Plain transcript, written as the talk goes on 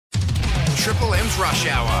Triple M's Rush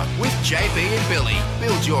Hour with JB and Billy.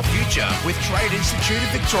 Build your future with Trade Institute of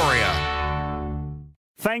Victoria.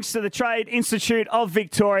 Thanks to the Trade Institute of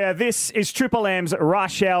Victoria, this is Triple M's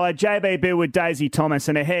Rush Hour. JB Bill with Daisy Thomas,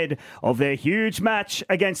 and ahead of their huge match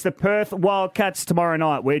against the Perth Wildcats tomorrow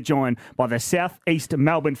night, we're joined by the South East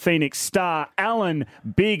Melbourne Phoenix star, Alan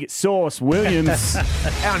Big Sauce Williams.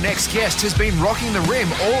 Our next guest has been rocking the rim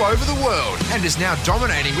all over the world and is now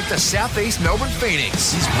dominating with the South East Melbourne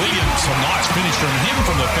Phoenix. Here's Williams, a nice finish from him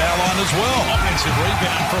from the foul line as well. Offensive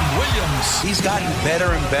rebound from Williams. He's gotten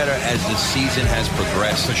better and better as the season has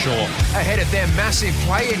progressed. For sure. Ahead of their massive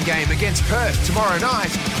play-in game against Perth tomorrow night,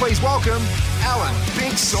 please welcome Alan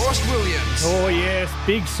Big Sauce Williams. Oh, yes,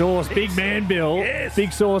 Big Sauce, big man Bill. Yes.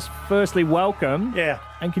 Big Sauce, firstly, welcome. Yeah.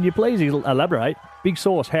 And can you please elaborate? Big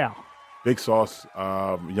Sauce, how? Big Sauce,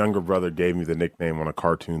 younger brother gave me the nickname on a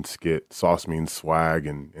cartoon skit. Sauce means swag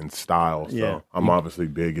and style. So Yeah. I'm obviously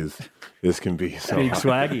big as this can be. So Big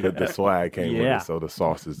swaggy. The swag came with Yeah. it. So the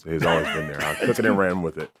sauce has always been there. I took it and ran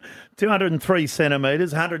with it. 203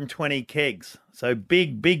 centimetres, 120 kegs. So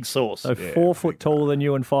big sauce. So 4 foot taller than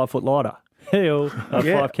you and 5 foot lighter. Hell,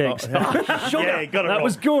 5 kegs. Yeah, got it That wrong.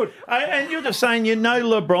 was good. And you're just saying you know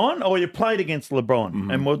LeBron, or you played against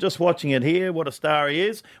LeBron, and we're just watching it here, what a star he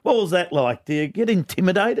is. What was that like? Do you get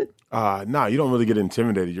intimidated? No, you don't really get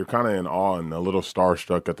intimidated. You're kind of in awe and a little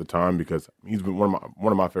starstruck at the time because he's been one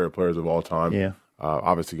of my favorite players of all time. Yeah.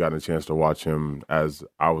 Obviously, gotten a chance to watch him as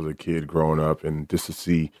I was a kid growing up, and just to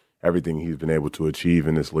see everything he's been able to achieve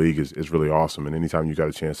in this league is really awesome. And anytime you got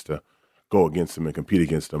a chance to go against him and compete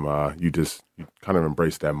against him, you kind of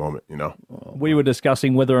embrace that moment, you know. We were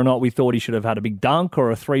discussing whether or not we thought he should have had a big dunk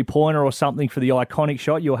or a three-pointer or something for the iconic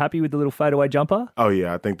shot. You're happy with the little fadeaway jumper? Oh,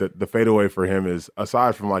 yeah. I think that the fadeaway for him is,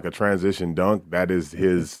 aside from like a transition dunk, that is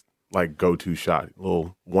his like go-to shot,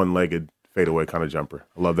 little one-legged fadeaway kind of jumper.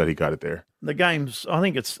 I love that he got it there. The game's, I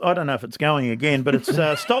don't know if it's going again, but it's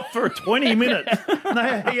stopped for 20 minutes.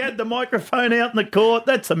 He had the microphone out in the court.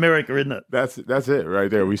 That's America, isn't it? That's it right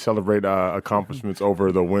there. We celebrate accomplishments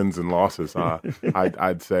over the wins and losses.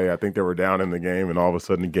 I'd say I think they were down in the game, and all of a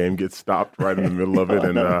sudden the game gets stopped right in the middle of it,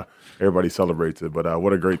 and everybody celebrates it. But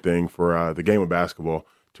what a great thing for the game of basketball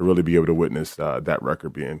to really be able to witness that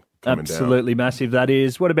record being coming down. Absolutely massive, that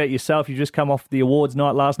is. What about yourself? You just come off the awards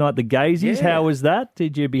night last night, the Gazies. Yeah. How was that?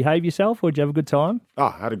 Did you behave yourself, or did you have a good time?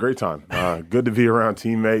 I had a great time. Good to be around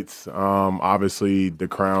teammates. Obviously, the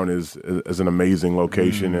Crown is an amazing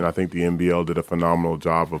location, and I think the NBL did a phenomenal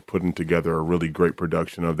job of putting together a really great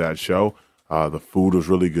production of that show. The food was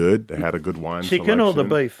really good. They had a good wine Chicken or the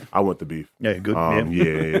selection. beef? I went the beef. Yeah, good. Yeah,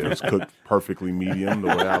 it was cooked perfectly medium, the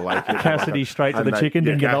way I like it. Cassidy straight to the chicken,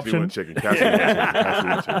 didn't get Cassidy option? went chicken. Cassidy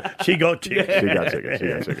went chicken. She got chicken. She got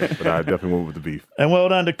chicken. But I definitely went with the beef. And well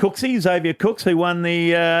done to Cooksey, Xavier Cooks, who won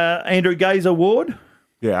the Andrew Gaze Award.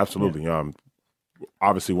 Yeah, absolutely.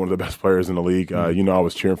 Obviously one of the best players in the league. I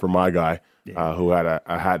was cheering for my guy who had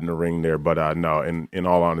a hat in the ring there. But no, in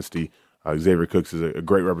all honesty, Xavier Cooks is a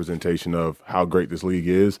great representation of how great this league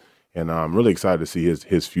is. And I'm really excited to see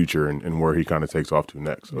his future and where he kind of takes off to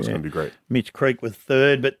next. So it's going to be great. Mitch Creek with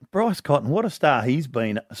third, but Bryce Cotton, what a star he's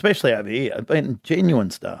been, especially over here. Been a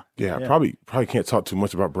genuine star. Yeah, probably can't talk too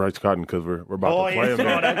much about Bryce Cotton because we're about to play yes, him.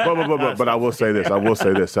 right. But I will say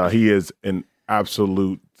this. He is an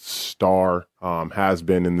absolute star, has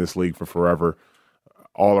been in this league for forever.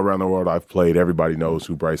 All around the world I've played, everybody knows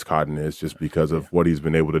who Bryce Cotton is just because of what he's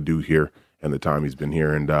been able to do here and the time he's been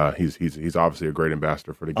here. And he's obviously a great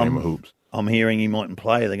ambassador for the game of hoops. I'm hearing he mightn't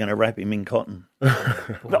play. They're going to wrap him in cotton.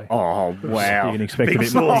 Oh, wow. You can expect Big a bit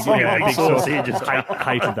sauce. more. Yeah, big sauce here. Just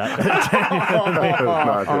Hated that.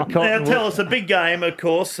 Now tell us, a big game, of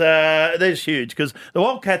course. That's huge because the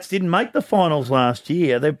Wildcats didn't make the finals last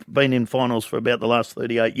year. They've been in finals for about the last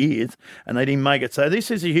 38 years, and they didn't make it. So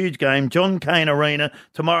this is a huge game. John Cain Arena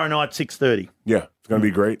tomorrow night, 6:30. Yeah, it's going to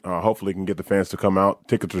be great. Hopefully, can get the fans to come out.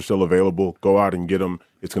 Tickets are still available. Go out and get them.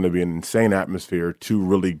 It's going to be an insane atmosphere. Two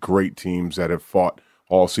really great teams that have fought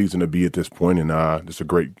all season to be at this point, and it's a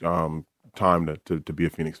great time to be a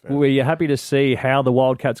Phoenix fan. Were you happy to see how the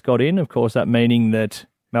Wildcats got in? Of course, that meaning that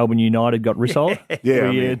Melbourne United got rissoled.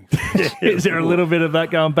 Yeah, Is there a little bit of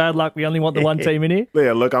that going, bad luck, we only want the one team in here?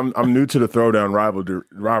 Yeah, look, I'm new to the throwdown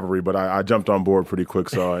rivalry, but I jumped on board pretty quick.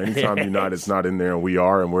 So anytime United's not in there, and we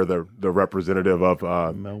are, and we're the representative of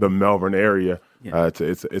the Melbourne area,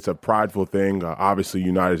 it's a prideful thing. Obviously,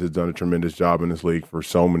 United has done a tremendous job in this league for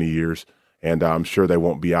so many years, and I'm sure they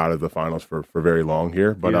won't be out of the finals for very long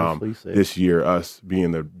here. But this year, us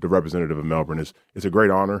being the representative of Melbourne is a great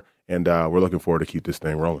honor, and we're looking forward to keep this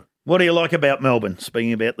thing rolling. What do you like about Melbourne?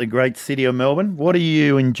 Speaking about the great city of Melbourne, what do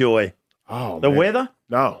you enjoy? Oh, The man. weather?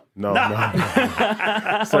 No. On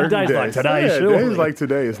days like today, yeah, surely. days like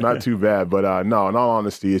today, it's not too bad. But no, in all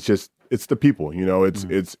honesty, it's the people. You know,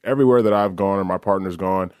 it's everywhere that I've gone or my partner's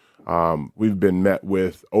gone. We've been met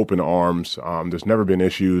with open arms. There's never been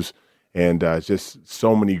issues, and just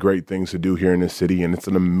so many great things to do here in this city. And it's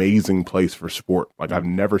an amazing place for sport. Like I've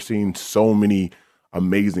never seen so many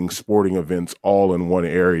amazing sporting events all in one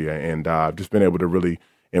area, and I've just been able to really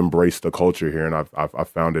embrace the culture here, and I've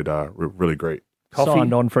found it really great. Coffee?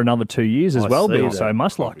 Signed on for another 2 years as I well, see Bill, that. so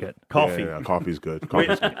must like it. Coffee. Yeah, coffee's good.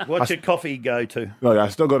 What's your coffee go to? No, I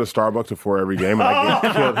still go to Starbucks before every game, and I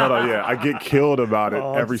get killed. Hold on, I get killed about it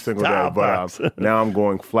every single day. But now I'm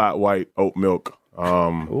going flat white oat milk,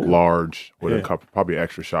 large with a cup, probably an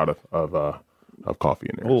extra shot of coffee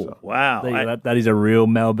in there. Oh, So. wow. There you go. That is a real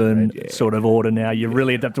Melbourne sort of order now. You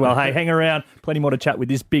really adapt well. Hey, hang around. Plenty more to chat with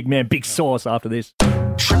this big man, Big Sauce, after this.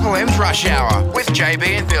 Triple M's Rush Hour with JB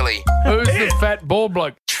and Billy. Who's the fat bald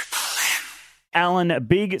bloke? Alan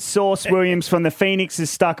Big Sauce Williams from the Phoenix is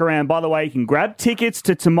stuck around. By the way, you can grab tickets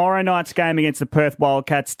to tomorrow night's game against the Perth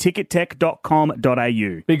Wildcats,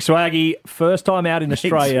 tickettech.com.au. Big Swaggy, first time out in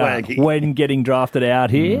Australia Swaggy. when getting drafted out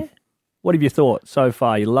here. What have you thought so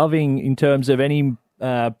far? You loving in terms of any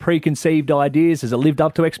preconceived ideas? Has it lived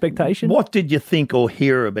up to expectation? What did you think or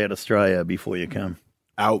hear about Australia before you come?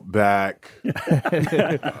 Outback, you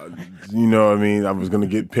know what I mean? I was gonna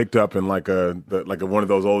get picked up in like one of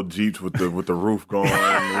those old Jeeps with the roof going.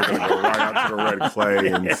 And we're gonna go right out to the red clay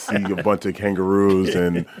and see a bunch of kangaroos.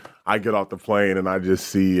 And I get off the plane and I just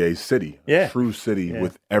see a city, a true city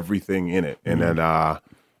with everything in it. And then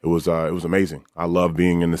it was amazing. I love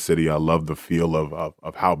being in the city. I love the feel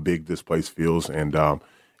of how big this place feels, and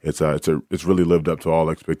it's really lived up to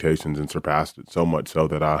all expectations and surpassed it so much so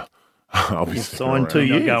that I'll be Signed 2 Not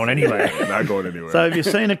years. going anywhere. Not going anywhere. So have you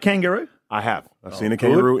seen a kangaroo I have. I've seen a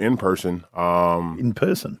kangaroo in person. in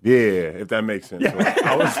person? Yeah, if that makes sense. So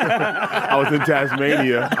I was in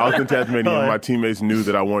Tasmania. And my teammates knew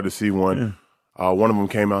that I wanted to see one. One of them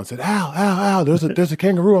came out and said, Al, there's a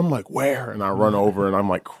kangaroo. I'm like, where? And I run over and I'm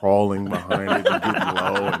like crawling behind it and getting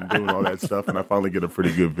low and doing all that stuff. And I finally get a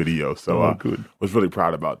pretty good video. So good. Was really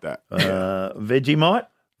proud about that. Vegemite?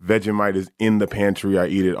 Vegemite is in the pantry. I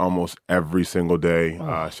eat it almost every single day.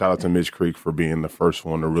 Shout out to Mitch Creek for being the first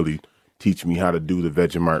one to really teach me how to do the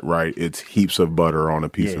Vegemite right. It's heaps of butter on a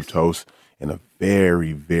piece of toast and a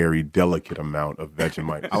very, very delicate amount of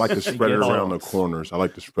Vegemite. I like to spread it around the corners.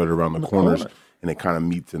 And it kind of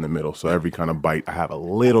meets in the middle. So every kind of bite, I have a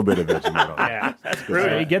little bit of Vegemite on it. Yeah, that's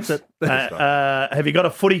good. He gets it. Have you got a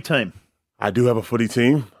footy team? I do have a footy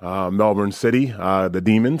team, Melbourne City, the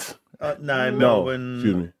Demons. No, No, Melbourne.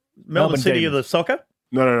 excuse me. Melbourne City Demons. of the soccer?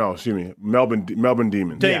 No, excuse me. Melbourne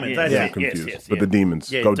Demons. Demons, that's I'm it. confused. Yes, But the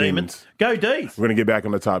Demons. Yeah, Go Demons. Demons. Go D's. We're going to get back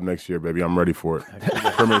on the top next year, baby. I'm ready for it.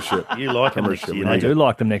 Premiership. You like them next year, I don't do you?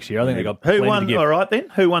 like them next year. I think they got Who plenty to won? give. All right then.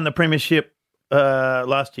 Who won the premiership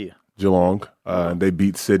last year? Geelong. They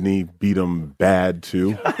beat Sydney, beat them bad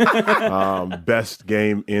too. Best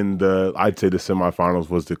game in I'd say the semifinals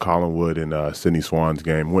was the Collingwood and Sydney Swans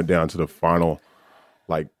game. Went down to the final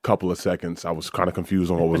like couple of seconds. I was kind of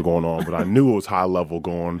confused on what was going on, but I knew it was high level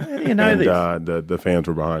going. How do you know this? The fans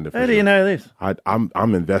were behind it. How do you know this? I'm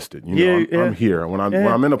invested. I'm here. When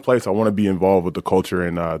I'm in a place, I want to be involved with the culture,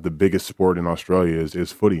 and the biggest sport in Australia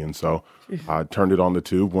is footy. And so I turned it on the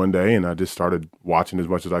tube one day, and I just started watching as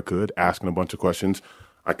much as I could, asking a bunch of questions.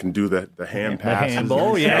 I can do the hand passes,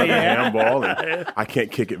 handball, the handball. And I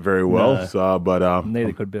can't kick it very well, but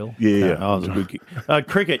Neither could Bill. yeah. Oh, it was a good kick.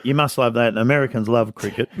 Cricket, you must love that. Americans love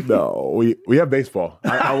cricket. No, we have baseball.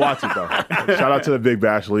 I watch it though. Shout out to the Big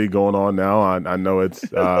Bash League going on now. I know it's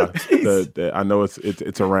I know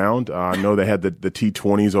it's around. I know they had the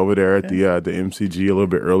T20s over there at the MCG a little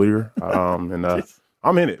bit earlier, and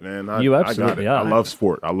I'm in it, man. You absolutely I got it. are.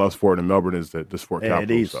 I love sport. And Melbourne is the sport Yeah,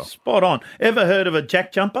 capital. it is. So. Spot on. Ever heard of a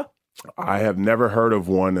jack jumper? I have never heard of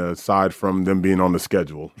one aside from them being on the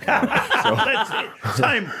schedule. That's it.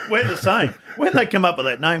 Same. We're the same. When they come up with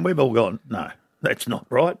that name, we've all gone, no, that's not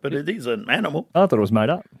right, but it is an animal. I thought it was made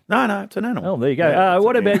up. No, it's an animal. Oh, there you go. Yeah, it's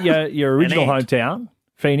What an about ant. your original An ant. hometown,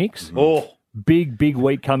 Phoenix? Oh, Big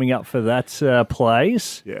week coming up for that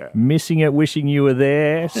place. Yeah. Missing it, wishing you were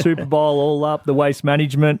there. Super Bowl all up, the waste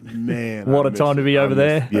management. Man, What I a time miss to be it. over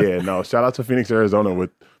there. Yeah, no, shout out to Phoenix, Arizona with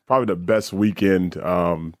probably the best weekend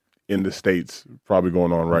in the States probably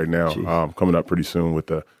going on right now. Coming up pretty soon with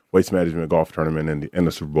the Waste Management Golf Tournament and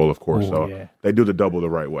the Super Bowl, of course. Ooh, so yeah. they do the double the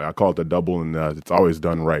right way. I call it the double, and it's always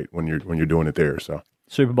done right when you're doing it there. So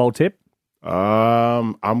Super Bowl tip.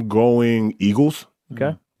 I'm going Eagles.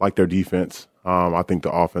 Okay. like their defense. I think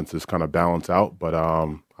the offense is kind of balanced out, but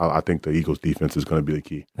I think the Eagles' defense is going to be the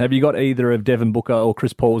key. Have you got either of Devin Booker or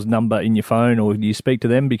Chris Paul's number in your phone, or do you speak to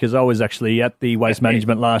them? Because I was actually at the Waste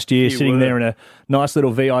Management last year, sitting there in a nice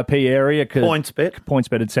little VIP area.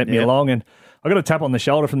 PointsBet had sent me along, and I got a tap on the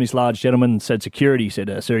shoulder from this large gentleman and said, security,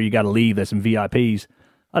 said, sir, you got to leave, there's some VIPs.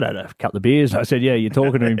 I don't know, a couple of beers. I said, yeah, you're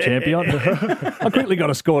talking to him, champion. I quickly got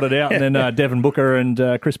escorted out, and then Devin Booker and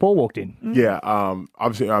Chris Paul walked in. Yeah,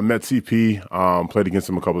 obviously I met CP, played against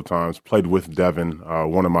him a couple of times, played with Devin,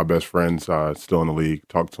 one of my best friends, still in the league,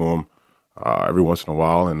 talked to him every once in a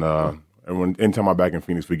while, and anytime I'm back in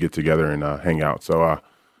Phoenix, we get together and hang out. So,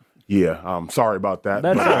 sorry about that.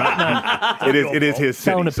 That's all right. No. It is his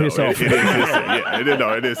city. Tell him to piss off. It is his city.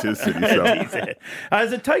 Yeah, it is his city. So.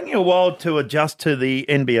 Is it taking you a while to adjust to the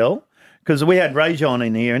NBL? Because we had Rajon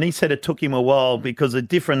in here, and he said it took him a while because of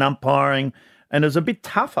different umpiring, and it was a bit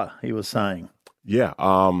tougher, he was saying. Yeah,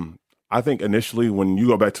 I think initially when you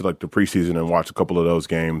go back to like the preseason and watch a couple of those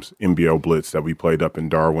games, NBL Blitz that we played up in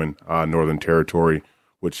Darwin, Northern Territory,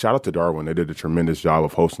 which shout out to Darwin. They did a tremendous job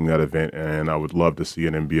of hosting that event, and I would love to see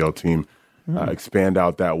an NBL team expand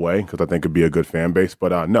out that way because I think it'd be a good fan base.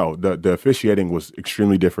 But no, the officiating was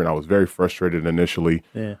extremely different. I was very frustrated initially.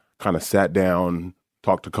 Yeah. Kind of sat down,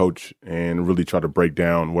 talked to coach, and really tried to break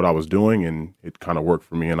down what I was doing, and it kind of worked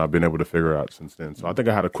for me, and I've been able to figure it out since then. So I think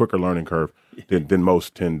I had a quicker learning curve than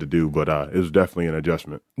most tend to do, but it was definitely an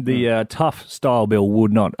adjustment. The tough style bill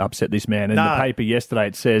would not upset this man. In the paper yesterday,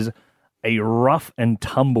 it says, a rough and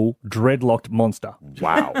tumble dreadlocked monster.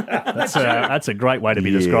 Wow. That's a great way to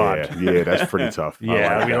be described. Yeah, that's pretty tough.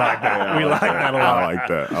 Yeah, we like that. We like that a lot. I like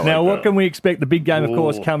that. Now, what can we expect? The big game, of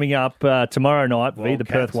course, coming up tomorrow night, v the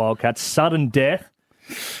Perth Wildcats. Sudden death.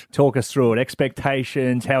 Talk us through it.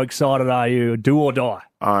 Expectations. How excited are you? Do or die?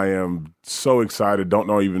 I am so excited. Don't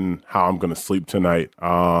know even how I'm going to sleep tonight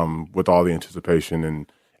with all the anticipation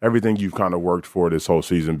and everything you've kind of worked for this whole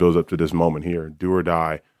season builds up to this moment here. Do or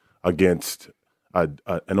die against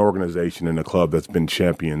an organization and a club that's been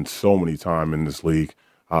championed so many times in this league,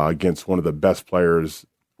 against one of the best players,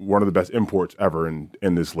 one of the best imports ever in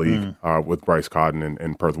this league with Bryce Cotton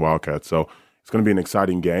and Perth Wildcats. So it's going to be an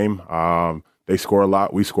exciting game. They score a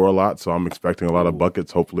lot. We score a lot. So I'm expecting a lot of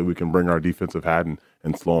buckets. Hopefully we can bring our defensive hat and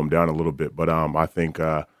slow them down a little bit. But I think,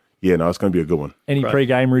 it's going to be a good one. Any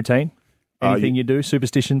pre-game routine? Anything you do?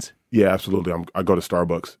 Superstitions? Yeah, absolutely. I go to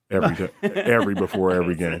Starbucks before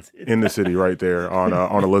every game in the city, right there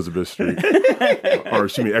on Elizabeth Street, or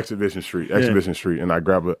Exhibition Street, and I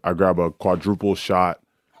grab a quadruple shot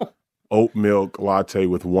oat milk latte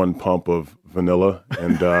with one pump of vanilla,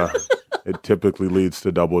 and it typically leads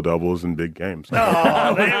to double-doubles in big games.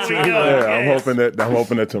 Oh, there we go. Yeah, I'm hoping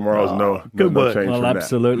that tomorrow's no change well, from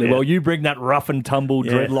absolutely. that. Yeah. Well, you bring that rough and tumble,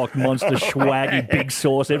 dreadlocked monster, swaggy, big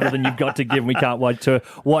sauce, everything you've got to give. We can't wait to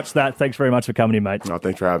watch that. Thanks very much for coming in, mate. No,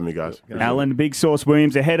 thanks for having me, guys. Alan Big Sauce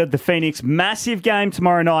Williams ahead of the Phoenix massive game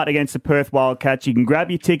tomorrow night against the Perth Wildcats. You can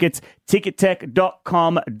grab your tickets,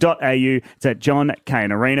 tickettech.com.au. It's at John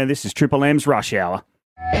Cain Arena. This is Triple M's Rush Hour.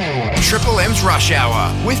 Triple M's Rush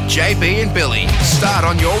Hour with JB and Billy. Start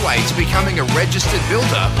on your way to becoming a registered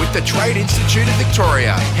builder with the Trade Institute of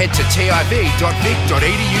Victoria. Head to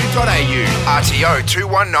tiv.vic.edu.au. RTO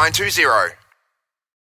 21920.